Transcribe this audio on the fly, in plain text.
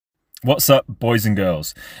What's up, boys and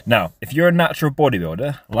girls? Now, if you're a natural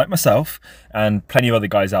bodybuilder, like myself, and plenty of other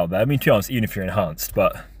guys out there, I mean, to be honest, even if you're enhanced,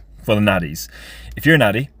 but for the naddies, if you're a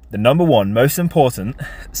natty, the number one most important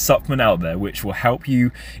supplement out there, which will help you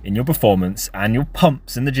in your performance and your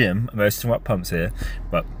pumps in the gym, I'm mostly talking about pumps here,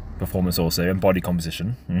 but performance also, and body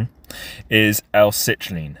composition, is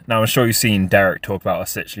L-citrulline. Now, I'm sure you've seen Derek talk about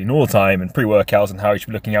L-citrulline all the time, and pre-workouts, and how you should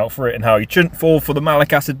be looking out for it, and how you shouldn't fall for the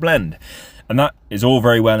malic acid blend. And that is all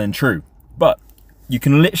very well and true, but you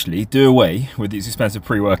can literally do away with these expensive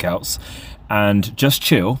pre-workouts and just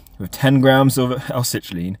chill with 10 grams of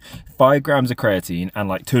L-citrulline, 5 grams of creatine, and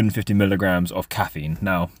like 250 milligrams of caffeine.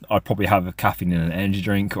 Now, I'd probably have a caffeine in an energy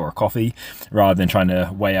drink or a coffee rather than trying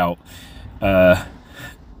to weigh out my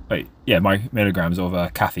milligrams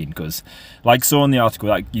of caffeine, because like saw in the article,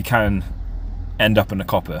 like you can end up in a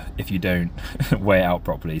copper if you don't weigh it out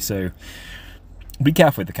properly. So be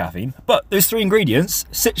careful with the caffeine. But those three ingredients,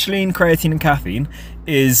 citrulline, creatine, and caffeine,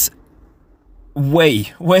 is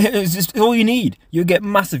it's just all you need. You'll get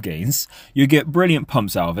massive gains, you get brilliant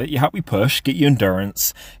pumps out of it, you help you push, get you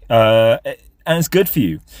endurance, and it's good for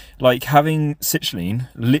you. Like, having citrulline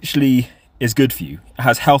literally is good for you. It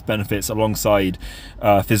has health benefits alongside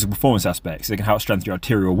physical performance aspects. It can help strengthen your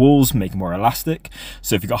arterial walls, make them more elastic.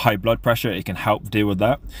 So if you've got high blood pressure, it can help deal with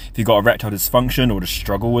that. If you've got erectile dysfunction or just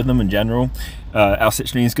struggle with them in general,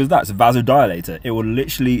 L-citrulline is good. That's a vasodilator. It will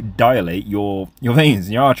literally dilate your veins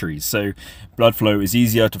and your arteries. So blood flow is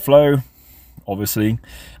easier to flow, obviously.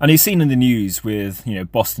 And you've seen in the news with, you know,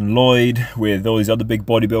 Boston Lloyd, with all these other big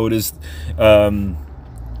bodybuilders,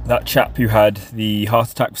 that chap who had the heart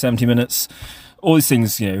attack for 70 minutes, all these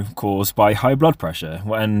things, you know, caused by high blood pressure.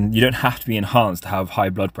 And you don't have to be enhanced to have high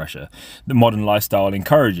blood pressure. The modern lifestyle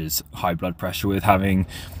encourages high blood pressure with having,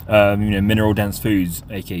 mineral dense foods,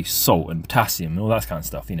 aka salt and potassium and all that kind of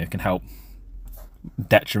stuff. You know, can help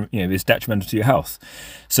it's detrimental to your health.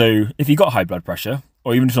 So if you've got high blood pressure,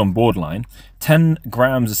 or even just on borderline, 10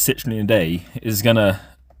 grams of citrulline a day is gonna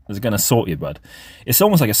sort your blood. It's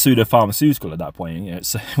almost like a pseudo pharmaceutical at that point, you know,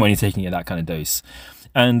 so when you're taking it that kind of dose.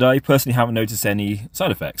 And I personally haven't noticed any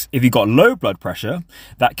side effects. If you've got low blood pressure,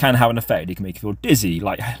 that can have an effect. It can make you feel dizzy,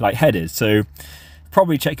 lightheaded. So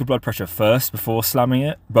probably check your blood pressure first before slamming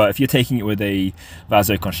it. But if you're taking it with a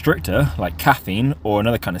vasoconstrictor like caffeine or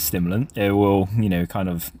another kind of stimulant, it will, you know, kind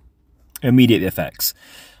of immediate the effects.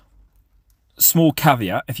 Small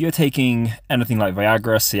caveat: if you're taking anything like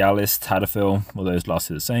Viagra, Cialis, Tadalafil, all those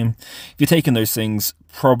last are the same, if you're taking those things,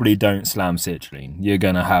 probably don't slam citrulline. You're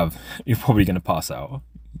probably gonna pass out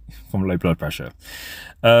from low blood pressure.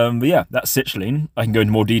 But yeah, that's citrulline. I can go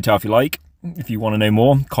into more detail if you like. If you want to know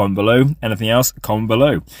more, comment below. Anything else, comment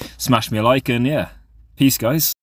below. Smash me a like, and yeah, peace, guys.